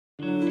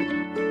Hey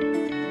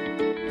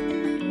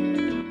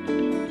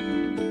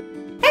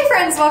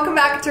friends, welcome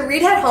back to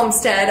Reedhead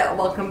Homestead.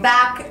 Welcome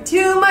back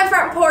to my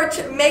front porch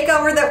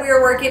makeover that we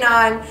are working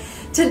on.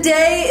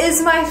 Today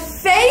is my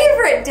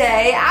favorite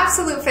day,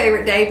 absolute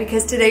favorite day,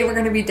 because today we're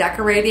going to be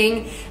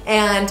decorating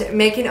and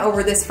making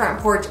over this front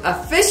porch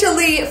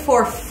officially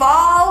for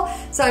fall.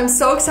 So I'm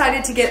so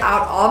excited to get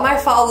out all my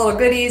fall little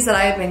goodies that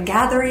I have been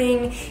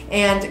gathering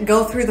and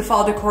go through the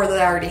fall decor that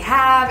I already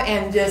have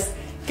and just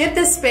get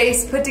this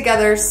space put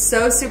together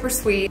so super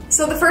sweet.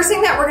 So the first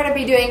thing that we're gonna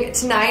be doing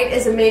tonight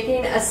is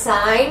making a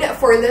sign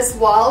for this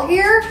wall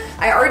here.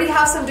 I already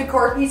have some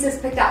decor pieces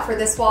picked out for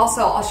this wall,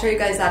 so I'll show you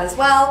guys that as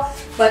well.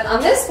 But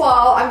on this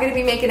wall, I'm gonna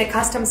be making a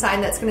custom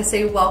sign that's gonna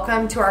say,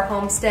 "Welcome to our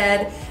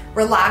homestead,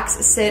 relax,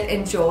 sit,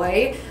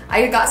 enjoy."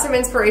 I got some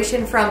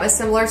inspiration from a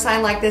similar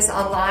sign like this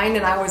online,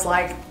 and I was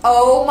like,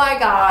 oh my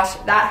gosh,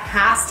 that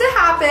has to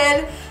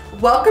happen.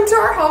 Welcome to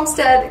our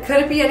homestead.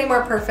 Couldn't be any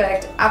more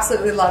perfect.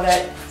 Absolutely love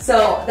it.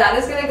 So that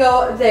is gonna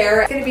go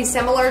there. It's gonna be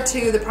similar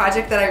to the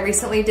project that I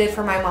recently did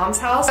for my mom's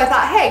house. I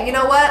thought, hey, you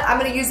know what? I'm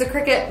gonna use the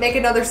Cricut, make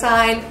another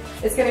sign.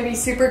 It's gonna be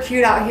super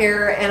cute out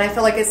here, and I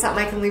feel like it's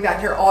something I can leave out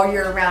here all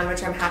year round,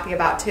 which I'm happy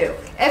about too.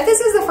 If this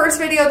is the first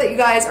video that you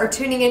guys are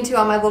tuning into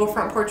on my little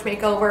front porch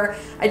makeover,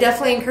 I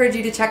definitely encourage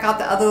you to check out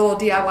the other little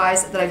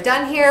DIYs that I've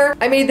done here.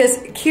 I made this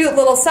cute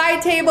little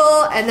side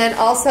table, and then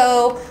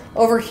also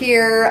over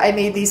here, I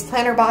made these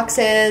planter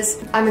boxes.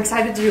 I'm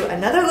excited to do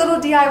another little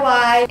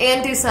DIY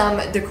and do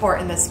some decor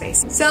in this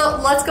space. So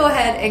let's go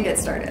ahead and get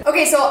started.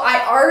 Okay, so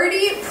I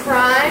already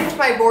primed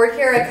my board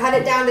here. I cut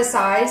it down to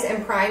size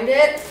and primed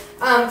it.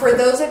 For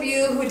those of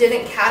you who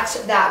didn't catch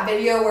that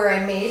video where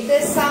I made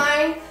this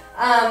sign,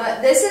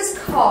 this is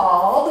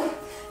called,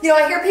 you know,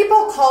 I hear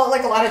people call it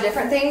like a lot of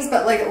different things,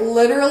 but like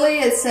literally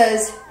it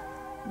says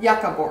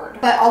yucca board.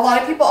 But a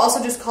lot of people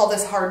also just call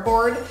this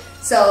hardboard.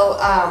 So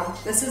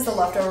this is the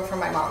leftover from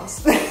my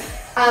mom's.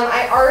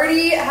 I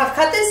already have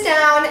cut this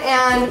down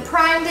and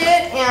primed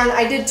it, and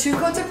I did 2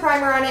 coats of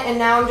primer on it, and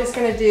now I'm just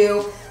gonna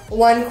do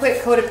 1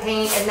 quick coat of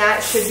paint, and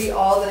that should be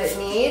all that it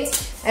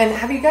needs. And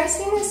have you guys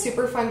seen this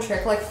super fun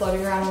trick like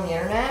floating around on the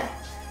internet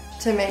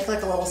to make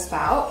like a little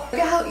spout? Look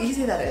at how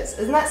easy that is.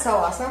 Isn't that so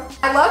awesome?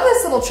 I love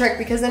this little trick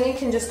because then you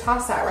can just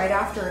toss that right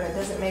after and it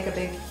doesn't make a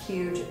big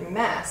huge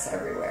mess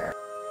everywhere.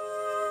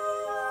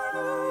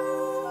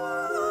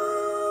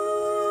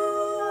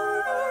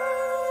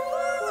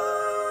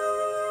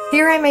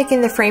 Here I'm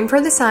making the frame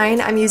for the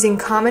sign. I'm using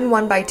common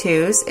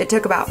 1x2s. It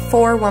took about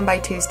 4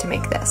 1x2s to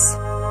make this.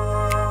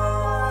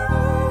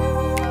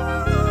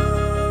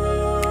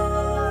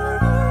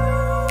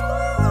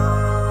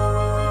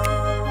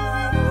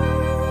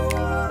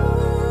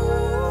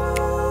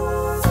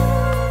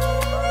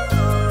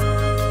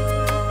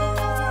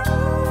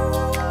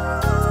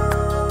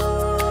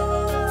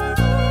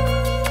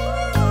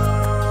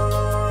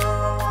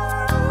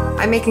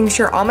 I'm making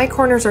sure all my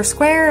corners are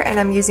square, and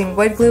I'm using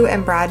wood glue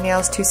and brad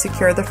nails to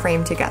secure the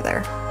frame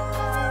together.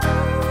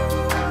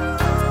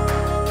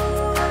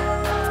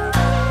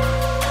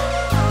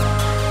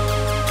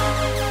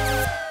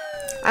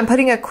 I'm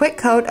putting a quick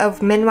coat of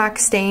Minwax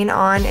stain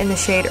on in the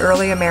shade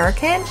Early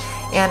American,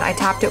 and I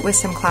topped it with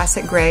some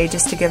classic gray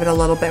just to give it a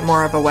little bit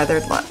more of a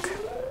weathered look.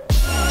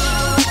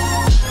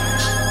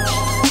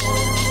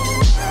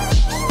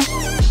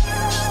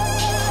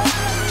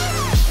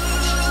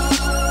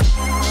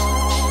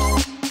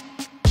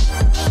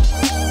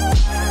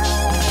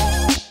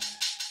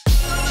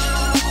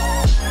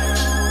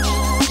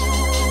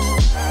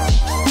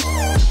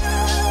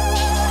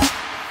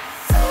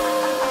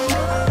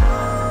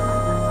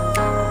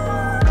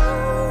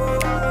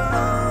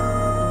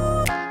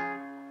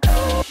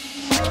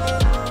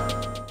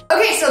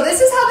 So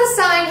this is how the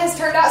sign has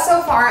turned out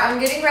so far. I'm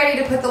getting ready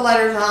to put the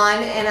letters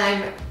on, and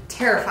I'm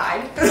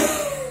terrified. Ask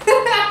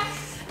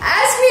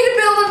me to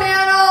build a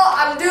mantle,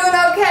 I'm doing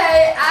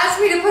okay.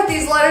 Ask me to put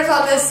these letters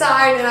on this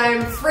sign, and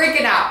I'm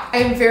freaking out.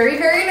 I'm very,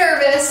 very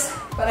nervous,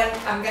 but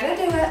I'm gonna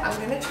do it. I'm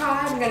gonna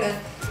try. I'm gonna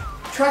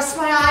trust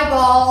my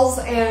eyeballs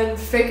and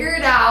figure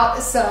it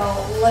out. So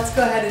let's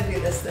go ahead and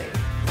do this thing.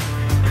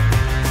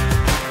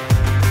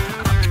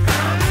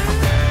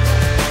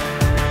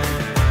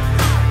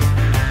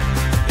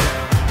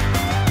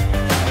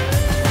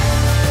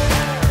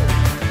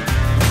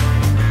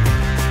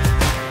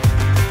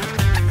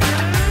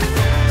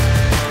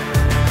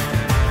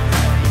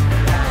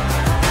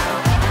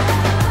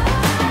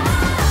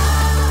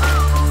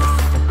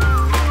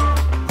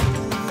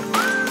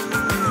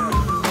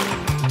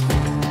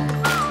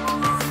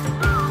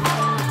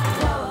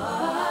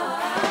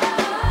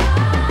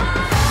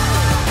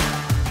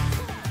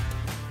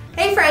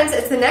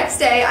 It's the next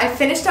day. I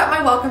finished up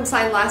my welcome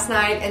sign last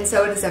night, and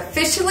so it is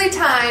officially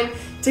time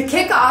to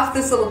kick off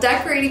this little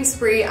decorating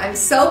spree. I'm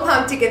so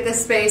pumped to get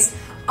this space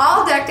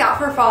all decked out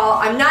for fall.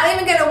 I'm not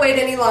even gonna wait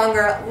any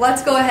longer.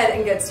 Let's go ahead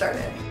and get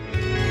started.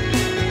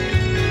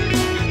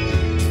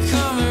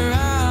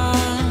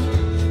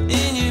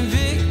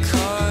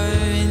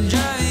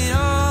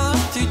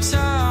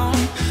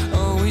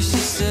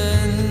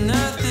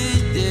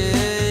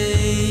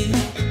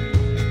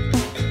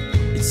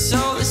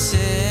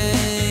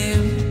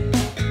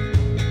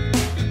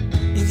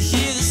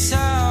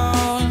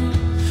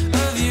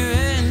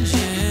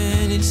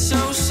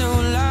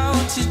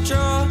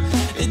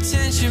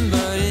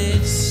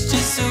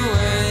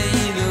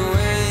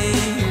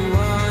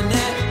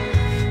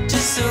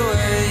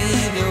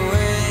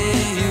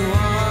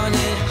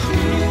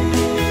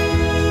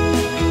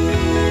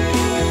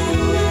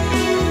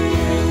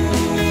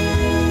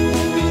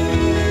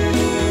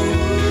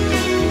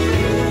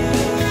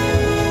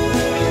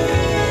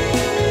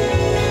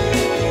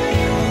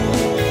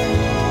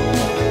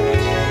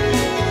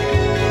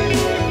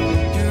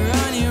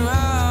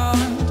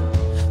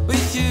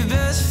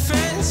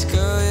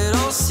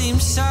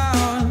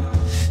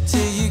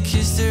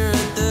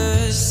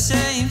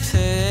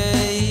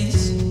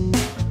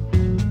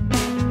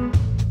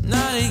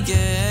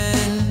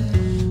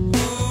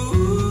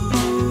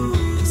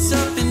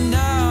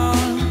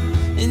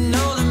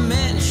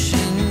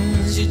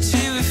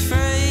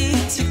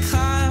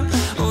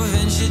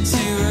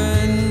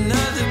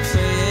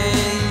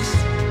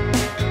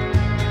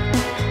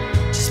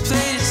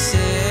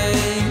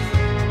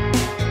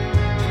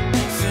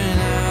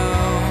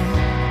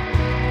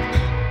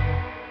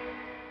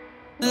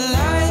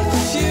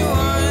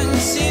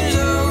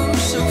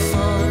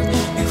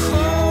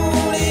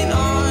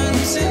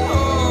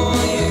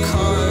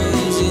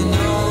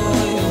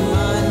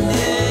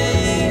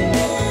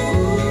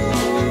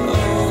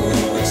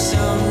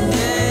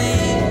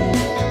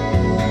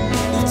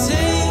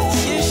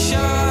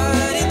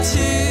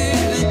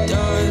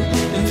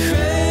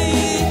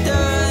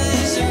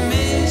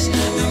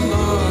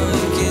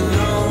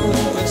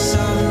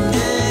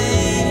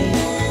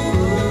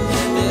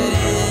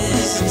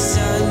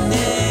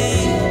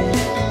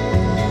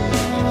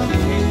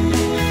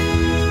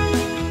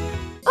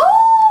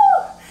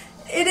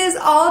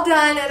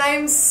 done and I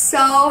am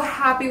so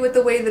happy with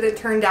the way that it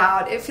turned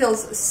out. It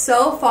feels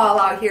so fall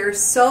out here,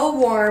 so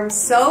warm,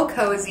 so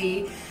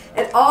cozy.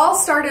 It all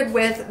started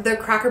with the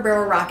Cracker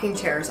Barrel rocking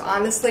chairs.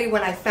 Honestly,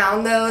 when I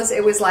found those,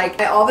 it was like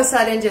I all of a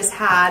sudden just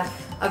had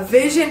a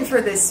vision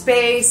for this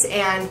space,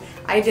 and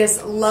I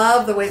just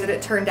love the way that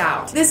it turned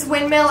out. This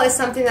windmill is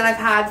something that I've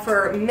had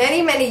for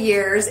many, many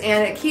years,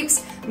 and it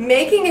keeps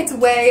making its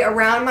way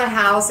around my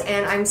house,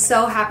 and I'm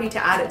so happy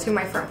to add it to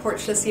my front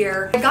porch this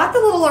year. I got the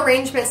little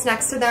arrangements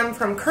next to them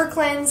from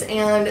Kirkland's,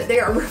 and they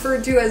are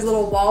referred to as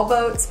little wall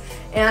boats.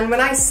 And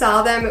when I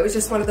saw them, it was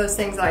just one of those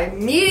things that I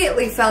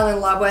immediately fell in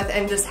love with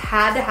and just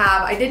had to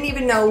have. I didn't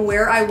even know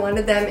where I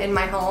wanted them in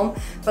my home,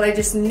 but I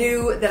just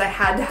knew that I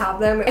had to have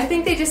them. I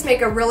think they just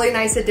make a really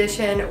nice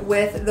addition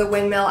with the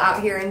windmill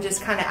out here and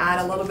just kind of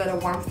add a little bit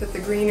of warmth with the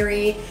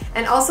greenery,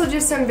 and also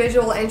just some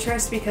visual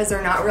interest because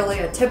they're not really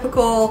a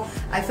typical,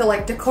 I feel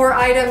like, decor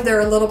item.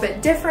 They're a little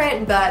bit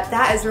different, but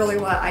that is really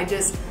what I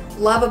just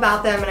love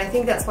about them, and I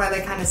think that's why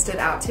they kind of stood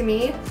out to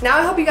me. Now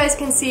I hope you guys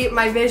can see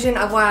my vision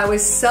of why I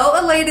was so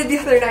elated the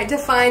other night to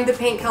find the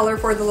paint color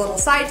for the little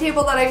side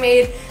table that I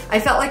made.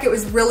 I felt like it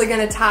was really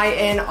going to tie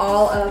in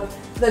all of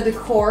the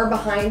decor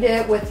behind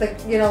it with the,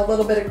 you know, a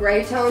little bit of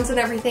gray tones and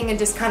everything, and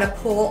just kind of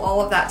pull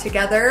all of that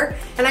together.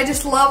 And I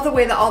just love the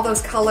way that all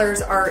those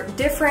colors are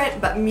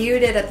different but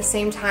muted at the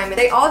same time.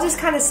 They all just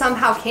kind of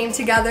somehow came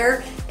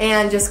together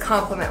and just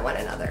complement one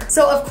another.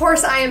 So of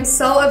course I am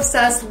so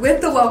obsessed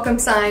with the welcome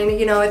sign.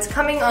 You know, it's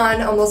coming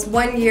on almost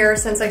 1 year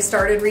since I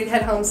started Reed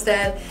Head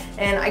Homestead,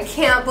 and I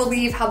can't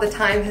believe how the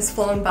time has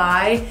flown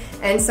by.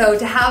 And so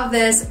to have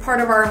this part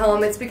of our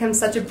home, it's become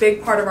such a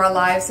big part of our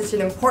lives, such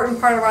an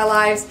important part of our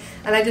lives.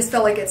 And I just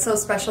feel like it's so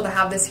special to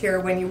have this here.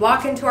 When you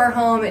walk into our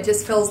home, it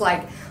just feels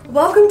like,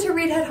 welcome to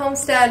Reed Head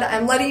Homestead.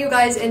 I'm letting you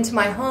guys into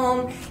my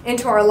home,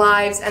 into our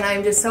lives, and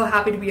I'm just so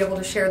happy to be able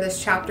to share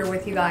this chapter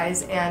with you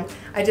guys, and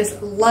I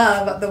just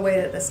love the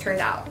way that this turned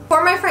out.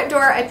 For my front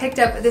door, I picked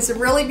up this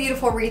really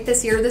beautiful wreath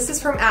this year. This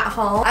is from At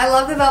Home. I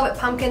love the velvet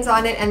pumpkins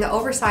on it and the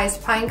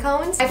oversized pine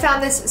cones. I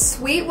found this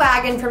sweet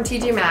wagon from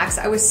TJ Maxx.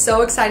 I was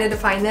so excited to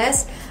find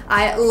this.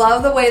 I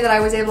love the way that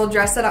I was able to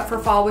dress it up for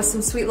fall with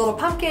some sweet little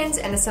pumpkins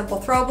and a simple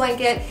throw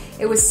blanket.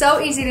 It was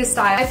so easy to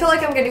style. I feel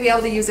like I'm going to be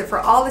able to use it for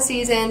all the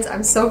seasons.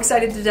 I'm so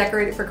excited to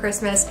decorate it for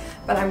Christmas,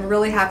 but I'm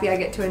really happy I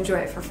get to enjoy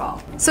it for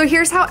fall. So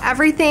here's how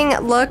everything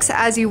looks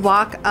as you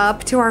walk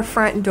up to our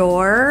front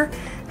door.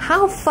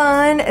 How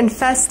fun and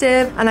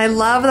festive, and I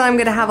love that I'm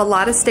gonna have a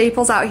lot of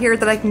staples out here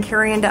that I can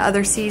carry into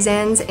other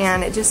seasons,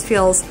 and it just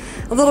feels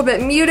a little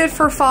bit muted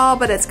for fall,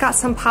 but it's got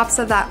some pops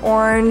of that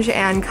orange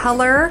and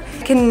color.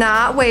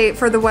 Cannot wait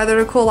for the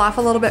weather to cool off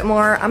a little bit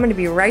more. I'm gonna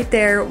be right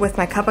there with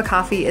my cup of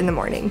coffee in the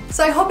morning.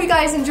 So I hope you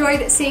guys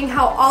enjoyed seeing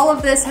how all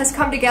of this has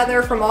come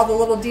together, from all the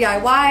little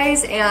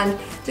DIYs and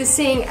just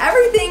seeing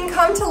everything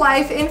come to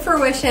life in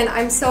fruition.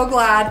 I'm so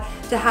glad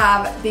to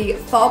have the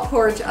fall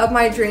porch of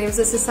my dreams.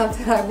 This is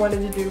something I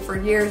wanted to do for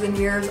years and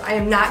years. I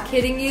am not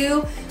kidding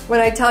you when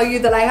I tell you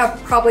that I have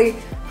probably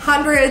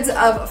hundreds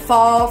of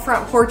fall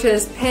front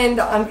porches pinned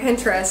on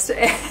Pinterest,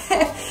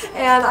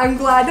 and I'm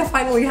glad to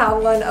finally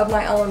have one of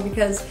my own,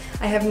 because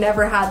I have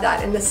never had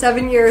that. In the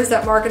 7 years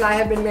that Mark and I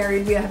have been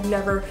married, we have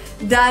never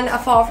done a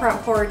fall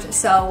front porch.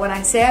 So when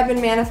I say I've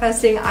been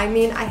manifesting, I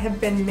mean I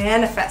have been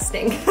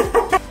manifesting.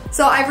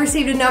 So I've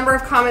received a number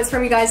of comments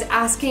from you guys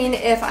asking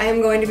if I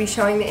am going to be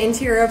showing the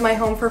interior of my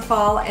home for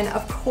fall, and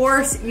of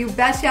course, you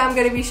betcha I'm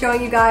going to be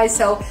showing you guys,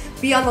 so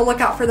be on the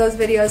lookout for those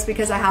videos,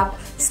 because I have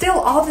still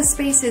all the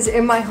spaces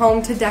in my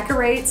home to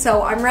decorate.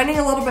 So I'm running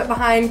a little bit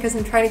behind because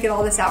I'm trying to get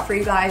all this out for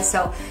you guys,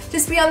 so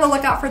just be on the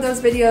lookout for those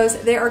videos.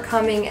 They are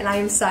coming and I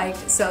am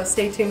psyched, so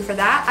stay tuned for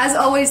that. As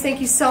always, thank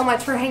you so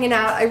much for hanging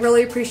out. I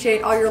really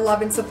appreciate all your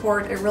love and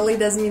support. It really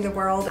does mean the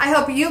world. I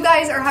hope you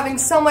guys are having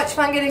so much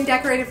fun getting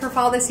decorated for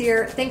fall this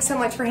year. Thanks so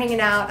much for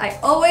hanging out. I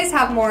always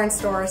have more in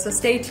store, so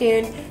stay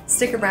tuned,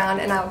 stick around,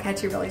 and I will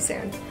catch you really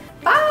soon.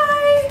 Bye!